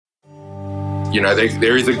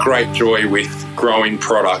there is a great joy with growing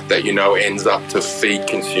product that ends up to feed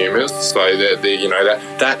consumers. So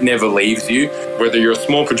that never leaves you. Whether you're a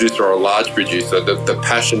small producer or a large producer, the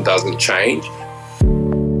passion doesn't change.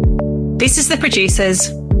 This is The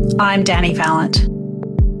Producers. I'm Danny Vallant.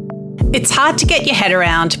 It's hard to get your head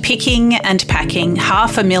around picking and packing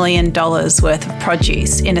 $500,000 worth of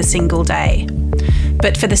produce in a single day.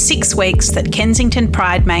 But for the 6 weeks that Kensington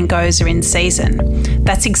Pride mangoes are in season,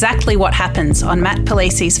 that's exactly what happens on Matt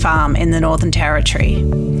Polisi's farm in the Northern Territory.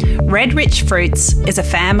 Red Rich Fruits is a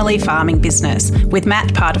family farming business, with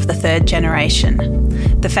Matt part of the 3rd generation.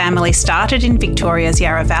 The family started in Victoria's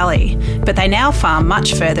Yarra Valley, but they now farm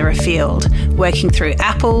much further afield, working through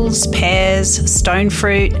apples, pears, stone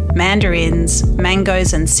fruit, mandarins,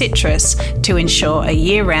 mangoes and citrus to ensure a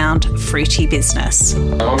year-round fruity business.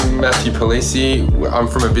 I'm Matthew Polisi. I'm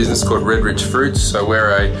from a business called Red Rich Fruits. So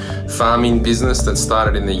we're a farming business that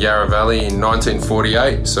started in the Yarra Valley in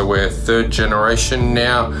 1948. So we're 3rd generation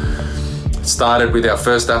now. Started with our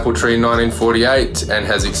first apple tree in 1948 and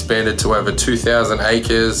has expanded to over 2,000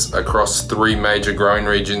 acres across 3 major growing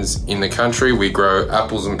regions in the country. We grow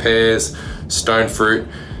apples and pears, stone fruit,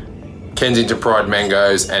 Kensington Pride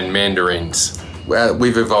mangoes and mandarins.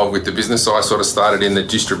 We've evolved with the business. So I sort of started in the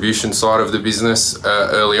distribution side of the business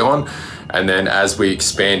early on. And then as we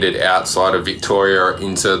expanded outside of Victoria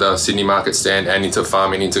into the Sydney market stand and into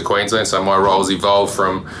farming into Queensland, so my roles evolved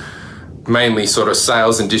from mainly sort of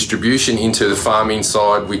sales and distribution into the farming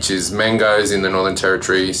side, which is mangoes in the Northern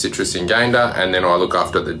Territory, citrus in Gayndah, and then I look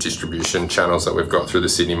after the distribution channels that we've got through the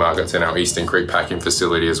Sydney markets and our Eastern Creek packing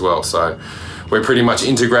facility as well. So we're pretty much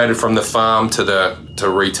integrated from the farm to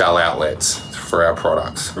retail outlets for our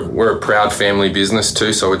products. We're a proud family business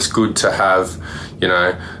too, so it's good to have,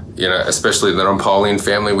 especially the Napoleon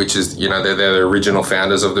family, which is, they're the original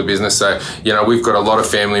founders of the business. So, we've got a lot of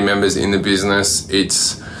family members in the business.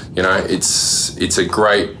 It's a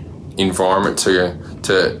great environment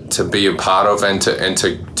to be a part of and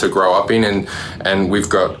to grow up in, and we've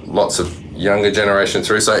got lots of younger generation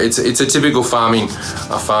through. So it's a typical farming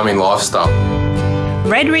lifestyle.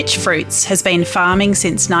 Red Rich Fruits has been farming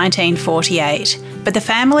since 1948, but the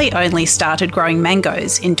family only started growing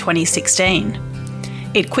mangoes in 2016.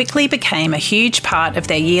 It quickly became a huge part of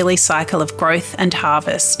their yearly cycle of growth and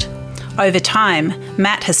harvest. Over time,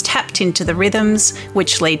 Matt has tapped into the rhythms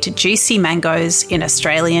which lead to juicy mangoes in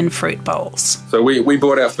Australian fruit bowls. So we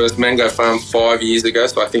bought our first mango farm 5 years ago,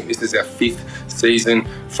 so I think this is our 5th season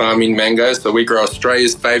farming mangoes. So we grow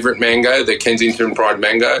Australia's favourite mango, the Kensington Pride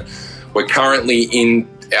mango. We're currently in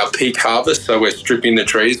our peak harvest, so we're stripping the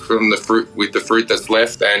trees from the fruit with the fruit that's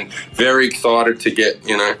left, and very excited to get,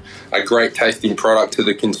 a great tasting product to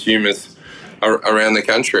the consumers around the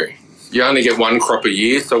country. You only get 1 crop a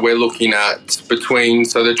year, so we're looking at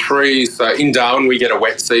the trees, so in Darwin we get a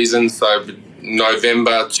wet season, so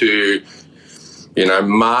November to,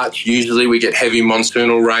 March, usually we get heavy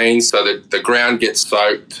monsoonal rain, so that the ground gets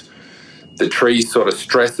soaked, the tree sort of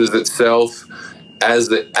stresses itself.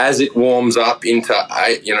 As it warms up into,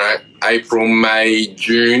 April, May,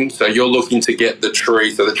 June, so you're looking to get the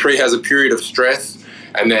tree. So the tree has a period of stress,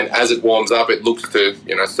 and then as it warms up, it looks to,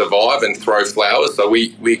 survive and throw flowers. So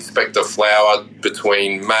we expect a flower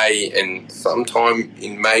between May and sometime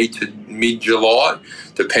in May to mid-July,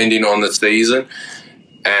 depending on the season.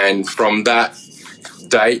 And from that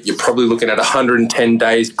date, you're probably looking at 110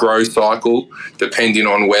 days grow cycle, depending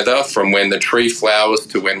on weather, from when the tree flowers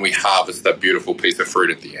to when we harvest that beautiful piece of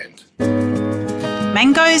fruit at the end.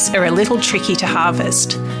 Mangoes are a little tricky to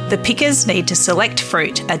harvest. The pickers need to select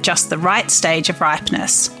fruit at just the right stage of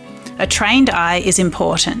ripeness. A trained eye is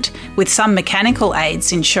important, with some mechanical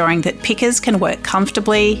aids ensuring that pickers can work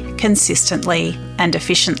comfortably, consistently and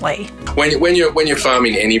efficiently. When you're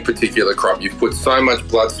farming any particular crop, you've put so much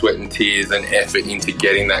blood, sweat and tears and effort into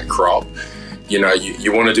getting that crop. You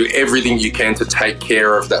want to do everything you can to take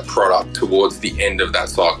care of that product towards the end of that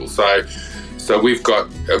cycle. So we've got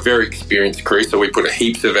a very experienced crew, so we put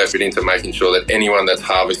heaps of effort into making sure that anyone that's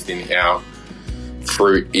harvesting our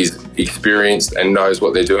fruit is experienced and knows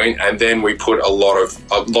what they're doing, and then we put a lot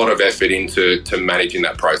of effort into managing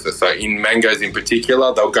that process. So in mangoes in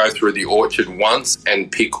particular, they'll go through the orchard once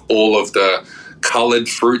and pick all of the coloured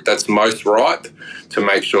fruit that's most ripe to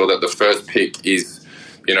make sure that the first pick is,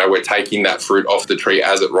 we're taking that fruit off the tree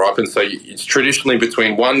as it ripens. So it's traditionally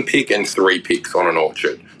between 1 pick and 3 picks on an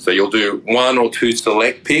orchard. So you'll do 1 or 2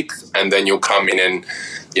 select picks, and then you'll come in and,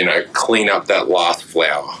 clean up that last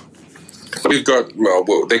flower. So we've got,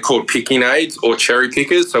 well, they're called picking aids or cherry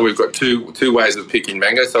pickers. So we've got two ways of picking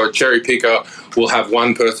mango. So a cherry picker will have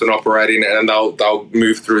one person operating and they'll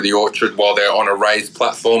move through the orchard while they're on a raised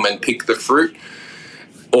platform and pick the fruit.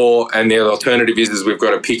 And the alternative is we've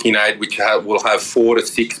got a picking aid which will have 4 to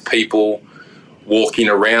 6 people walking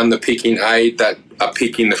around the picking aid that are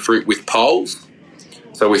picking the fruit with poles.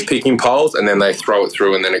 So with picking poles, and then they throw it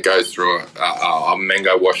through, and then it goes through a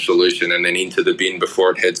mango wash solution and then into the bin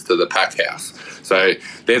before it heads to the pack house. So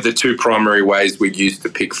they're the two primary ways we use to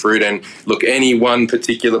pick fruit. And look, any one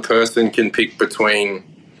particular person can pick between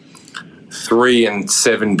 3 and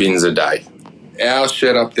 7 bins a day. Our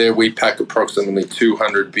shed up there, we pack approximately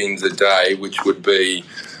 200 bins a day, which would be,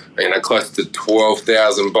 close to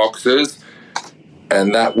 12,000 boxes.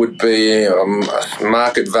 And that would be a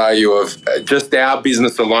market value of just our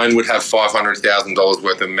business alone would have $500,000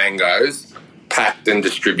 worth of mangoes packed and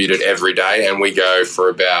distributed every day. And we go for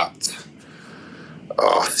about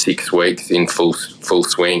 6 weeks in full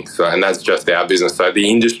swing. So, and that's just our business. So the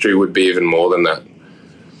industry would be even more than that.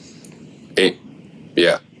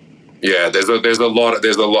 There's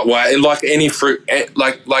a lot. Well, like any fruit,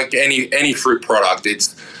 like any fruit product,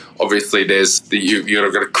 it's. Obviously,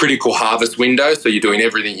 you've got a critical harvest window, so you're doing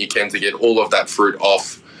everything you can to get all of that fruit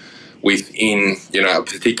off within, a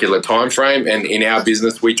particular time frame. And in our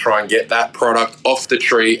business, we try and get that product off the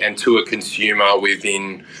tree and to a consumer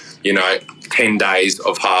within, 10 days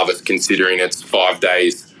of harvest, considering it's 5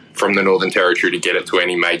 days from the Northern Territory to get it to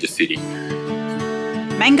any major city.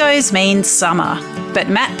 Mangoes means summer, but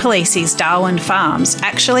Matt Polisi's Darwin farms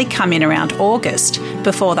actually come in around August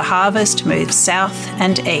before the harvest moves south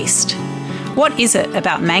and east. What is it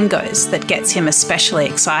about mangoes that gets him especially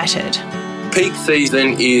excited? Peak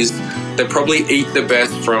season is they probably eat the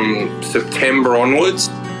best from September onwards.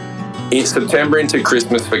 In September into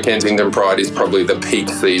Christmas for Kensington Pride is probably the peak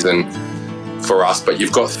season for us, but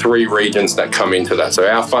you've got 3 regions that come into that. So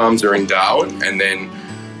our farms are in Darwin, and then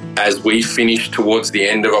as we finish towards the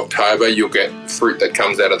end of October, you'll get fruit that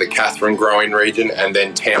comes out of the Katherine growing region and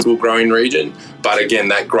then Townsville growing region. But again,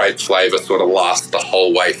 that grape flavour sort of lasts the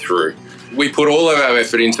whole way through. We put all of our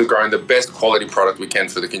effort into growing the best quality product we can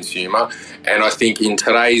for the consumer. And I think in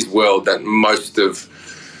today's world that most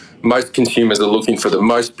consumers are looking for the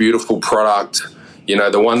most beautiful product,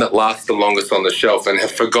 the one that lasts the longest on the shelf, and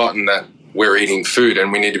have forgotten that we're eating food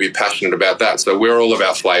and we need to be passionate about that. So we're all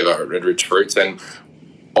about flavour at Red Ridge Fruits, and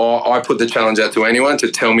I put the challenge out to anyone to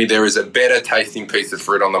tell me there is a better tasting piece of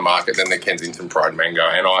fruit on the market than the Kensington Pride mango.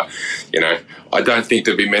 And I don't think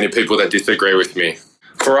there'll be many people that disagree with me.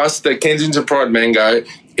 For us, the Kensington Pride mango,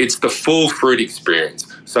 it's the full fruit experience.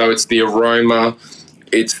 So it's the aroma,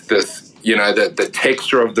 it's the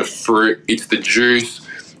texture of the fruit, it's the juice,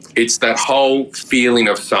 it's that whole feeling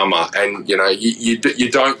of summer. And, you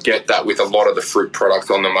don't get that with a lot of the fruit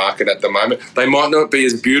products on the market at the moment. They might not be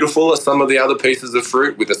as beautiful as some of the other pieces of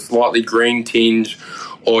fruit with a slightly green tinge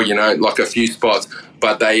or, like a few spots,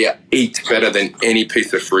 but they eat better than any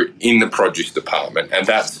piece of fruit in the produce department. And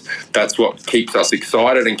that's what keeps us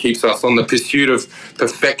excited and keeps us on the pursuit of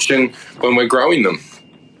perfection when we're growing them.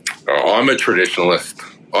 I'm a traditionalist.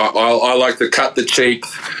 I like to cut the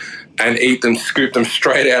cheeks and eat them, scoop them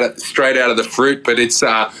straight out of the fruit. But it's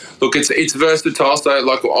it's versatile. So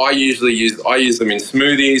I use them in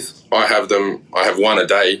smoothies. I have one a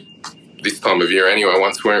day this time of year anyway.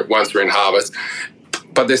 Once we're in harvest,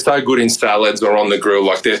 but they're so good in salads or on the grill.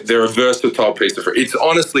 Like they're a versatile piece of fruit. It's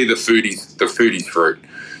honestly the foodie's fruit.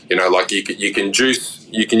 You can juice,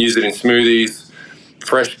 you can use it in smoothies,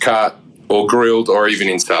 fresh cut or grilled, or even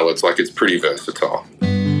in salads. It's pretty versatile.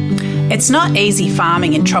 It's not easy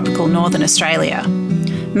farming in tropical Northern Australia.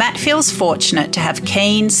 Matt feels fortunate to have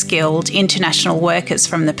keen, skilled international workers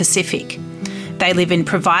from the Pacific. They live in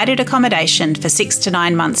provided accommodation for 6 to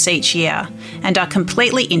 9 months each year and are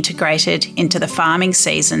completely integrated into the farming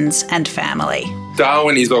seasons and family.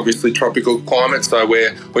 Darwin is obviously tropical climate, so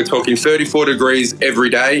we're talking 34 degrees every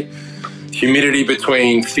day, humidity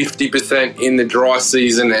between 50% in the dry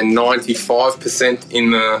season and 95%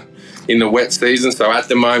 in the wet season. So at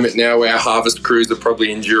the moment now, our harvest crews are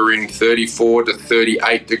probably enduring 34 to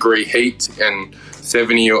 38 degree heat and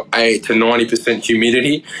 70 to 90%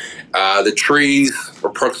 humidity. The trees are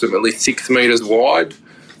approximately 6 metres wide.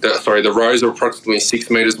 The rows are approximately 6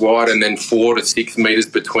 metres wide, and then 4 to 6 metres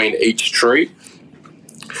between each tree.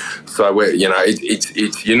 So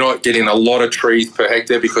you're not getting a lot of trees per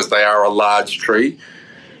hectare because they are a large tree.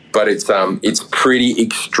 But it's pretty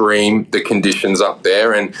extreme, the conditions up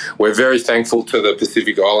there, and we're very thankful to the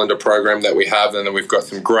Pacific Islander program that we have, and then we've got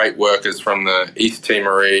some great workers from the East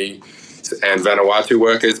Timorese, and Vanuatu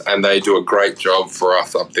workers, and they do a great job for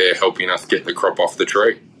us up there, helping us get the crop off the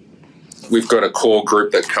tree. We've got a core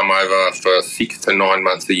group that come over for 6 to 9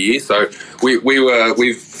 months a year. So we were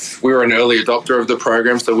an early adopter of the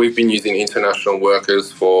program. So we've been using international workers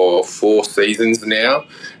for 4 seasons now,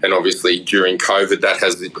 and obviously during COVID that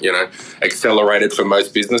has accelerated for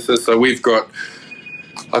most businesses. So we've got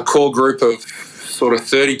a core group of sort of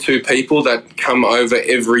 32 people that come over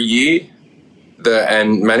every year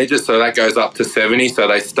and manage it. So that goes up to 70. So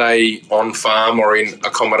they stay on farm or in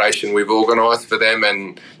accommodation we've organised for them,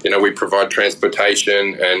 and we provide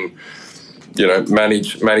transportation and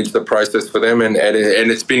manage the process for them. And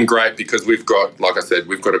it's been great because we've got, like I said,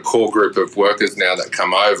 we've got a core group of workers now that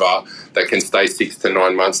come over that can stay 6 to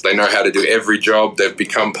 9 months. They know how to do every job. They've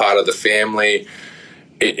become part of the family.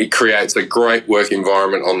 It creates a great work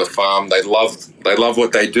environment on the farm. They love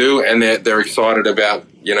what they do, and they're excited about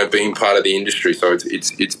being part of the industry. So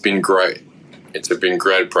it's been great. It's been a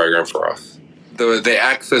great program for us. The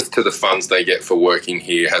access to the funds they get for working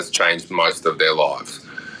here has changed most of their lives.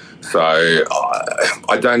 So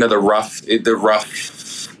I don't know the rough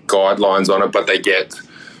guidelines on it, but they get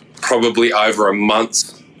probably over a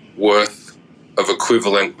month's worth of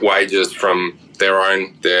equivalent wages from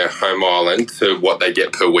their home island to what they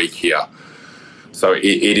get per week here. So it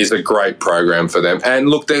is a great program for them. And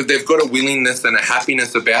look, they've got a willingness and a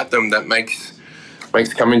happiness about them that makes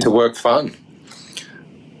coming to work fun.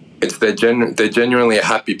 They're genuinely a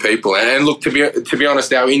happy people. And look, to be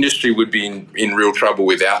honest, our industry would be in real trouble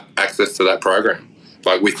without access to that program.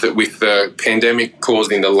 Like with the pandemic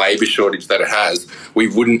causing the labour shortage that it has, we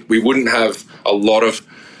wouldn't have a lot of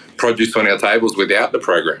produce on our tables without the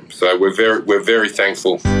program. So we're very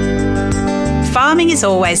thankful. Farming is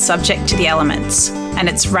always subject to the elements, and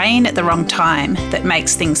it's rain at the wrong time that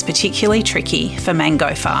makes things particularly tricky for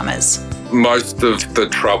mango farmers. Most of the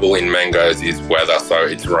trouble in mangoes is weather, so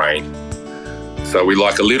it's rain. So we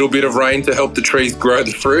like a little bit of rain to help the trees grow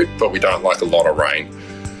the fruit, but we don't like a lot of rain.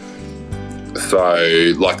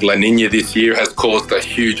 So like La Nina this year has caused a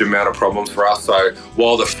huge amount of problems for us. So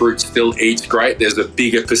while the fruit still eats great, there's a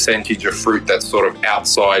bigger percentage of fruit that's sort of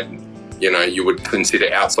outside, you would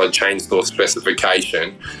consider outside chain store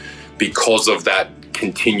specification because of that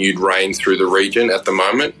continued rain through the region at the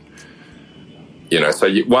moment.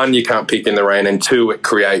 So one, you can't pick in the rain, and two, it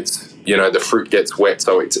creates, the fruit gets wet,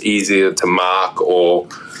 so it's easier to mark, or,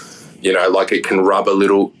 like it can rub a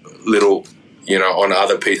little, on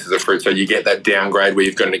other pieces of fruit. So you get that downgrade where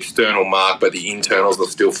you've got an external mark, but the internals are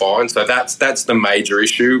still fine. So that's the major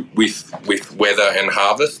issue with weather and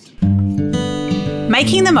harvest.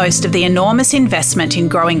 Making the most of the enormous investment in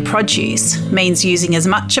growing produce means using as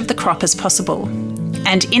much of the crop as possible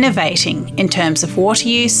and innovating in terms of water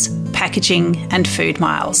use, packaging and food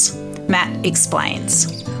miles. Matt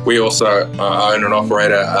explains. We also own and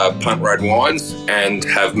operate Punt Road Wines and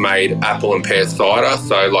have made apple and pear cider.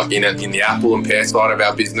 So like in the apple and pear side of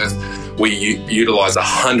our business, we utilise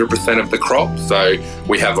 100% of the crop. So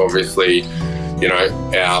we have obviously,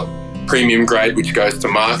 our premium grade, which goes to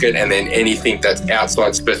market, and then anything that's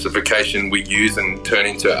outside specification we use and turn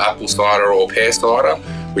into apple cider or pear cider,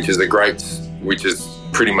 which is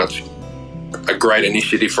pretty much a great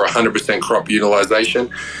initiative for 100% crop utilisation.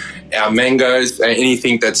 Our mangoes,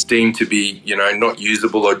 anything that's deemed to be, not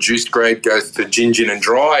usable or juice grade, goes to Gin and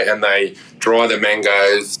Dry, and they dry the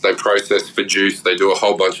mangoes, they process for juice, they do a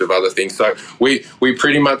whole bunch of other things. So we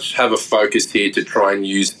pretty much have a focus here to try and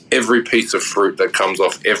use every piece of fruit that comes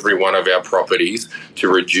off every one of our properties to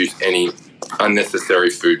reduce any unnecessary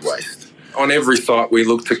food waste. On every site, we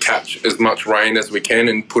look to catch as much rain as we can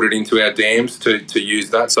and put it into our dams to use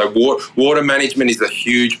that. So water management is a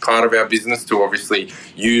huge part of our business, to obviously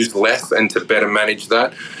use less and to better manage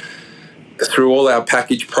that. Through all our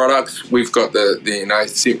packaged products, we've got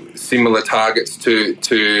similar targets with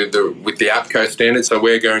the APCO standard. So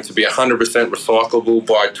we're going to be 100% recyclable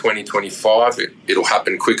by 2025. It'll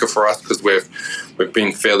happen quicker for us because we've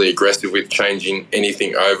been fairly aggressive with changing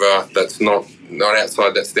anything over that's not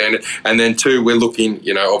outside that standard. And then two, we're looking,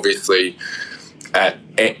 obviously at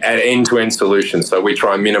end-to-end solutions. So we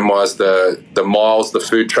try and minimise the miles the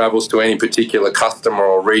food travels to any particular customer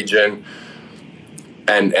or region.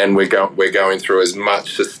 And we're going through as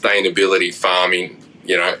much sustainability farming,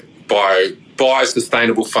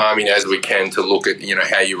 bio-sustainable farming as we can to look at,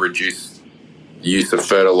 how you reduce use of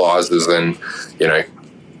fertilizers and,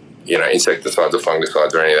 insecticides or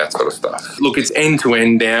fungicides or any of that sort of stuff. Look, it's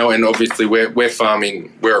end-to-end now, and obviously we're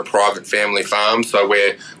farming. We're a private family farm, so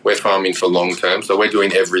we're farming for long-term. So we're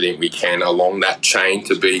doing everything we can along that chain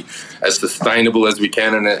to be as sustainable as we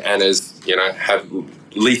can and as, have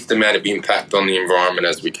least amount of impact on the environment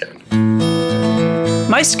as we can.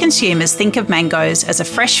 Most consumers think of mangoes as a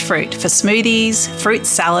fresh fruit for smoothies, fruit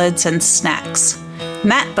salads and snacks.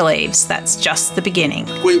 Matt believes that's just the beginning.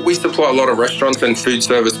 We supply a lot of restaurants and food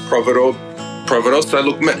service providers. So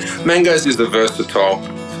look, mangoes is a versatile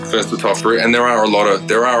fruit, and there are a lot of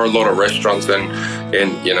restaurants and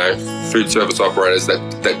food service operators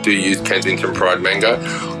that do use Kensington Pride mango.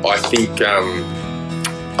 I think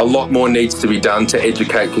a lot more needs to be done to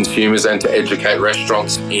educate consumers and to educate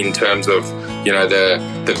restaurants in terms of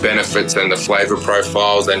the benefits and the flavour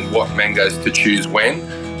profiles and what mangoes to choose when,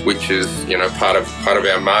 which is part of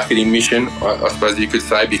our marketing mission, I suppose you could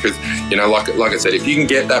say, because like I said, if you can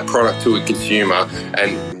get that product to a consumer,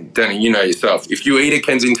 and then yourself, if you eat a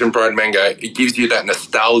Kensington Pride mango, it gives you that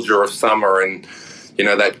nostalgia of summer and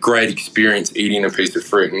that great experience eating a piece of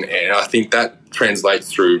fruit, and I think that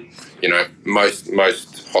translates through most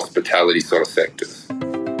hospitality sort of sectors.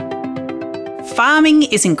 Farming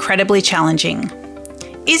is incredibly challenging.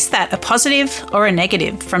 Is that a positive or a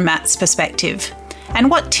negative from Matt's perspective? And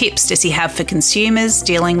what tips does he have for consumers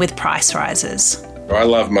dealing with price rises? I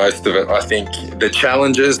love most of it. I think the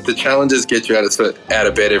challenges get you out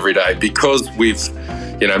of bed every day, because we've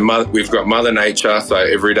got Mother Nature, so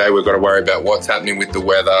every day we've got to worry about what's happening with the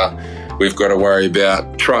weather. We've got to worry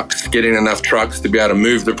about trucks, getting enough trucks to be able to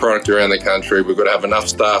move the product around the country. We've got to have enough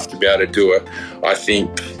staff to be able to do it. I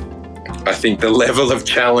think the level of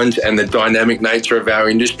challenge and the dynamic nature of our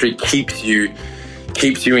industry keeps you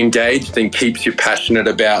engaged and keeps you passionate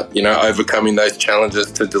about overcoming those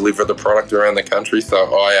challenges to deliver the product around the country.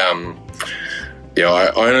 So I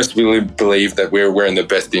honestly believe that we're in the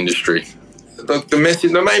best industry.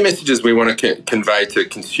 The main messages we want to convey to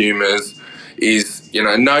consumers is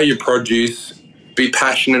know your produce, be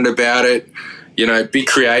passionate about it, be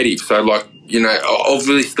creative. So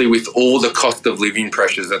obviously with all the cost of living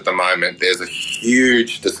pressures at the moment, there's a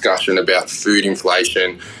huge discussion about food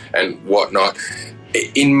inflation and whatnot.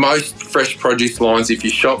 In most fresh produce lines, if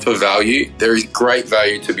you shop for value, there is great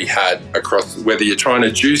value to be had across, whether you're trying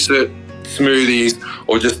to juice it, smoothies,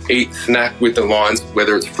 or just snack with the lines,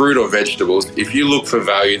 whether it's fruit or vegetables. If you look for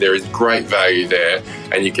value, there is great value there,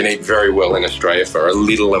 and you can eat very well in Australia for a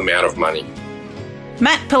little amount of money.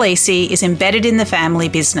 Matt Polisi is embedded in the family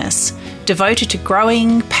business, devoted to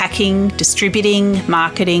growing, packing, distributing,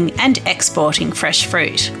 marketing and exporting fresh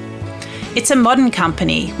fruit. It's a modern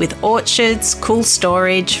company with orchards, cool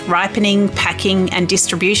storage, ripening, packing and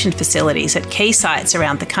distribution facilities at key sites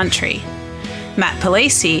around the country. Matt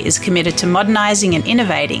Polisi is committed to modernising and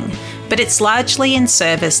innovating, but it's largely in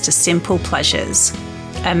service to simple pleasures.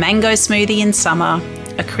 A mango smoothie in summer,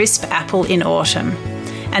 a crisp apple in autumn,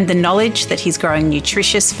 and the knowledge that he's growing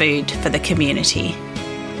nutritious food for the community.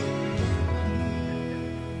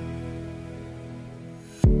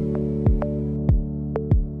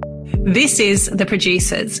 This is The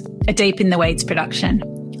Producers, a Deep in the Weeds production.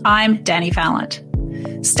 I'm Danny Valent.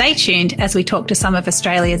 Stay tuned as we talk to some of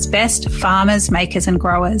Australia's best farmers, makers and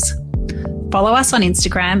growers. Follow us on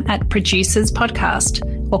Instagram at Producers Podcast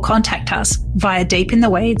or contact us via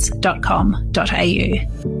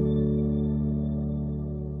deepintheweeds.com.au.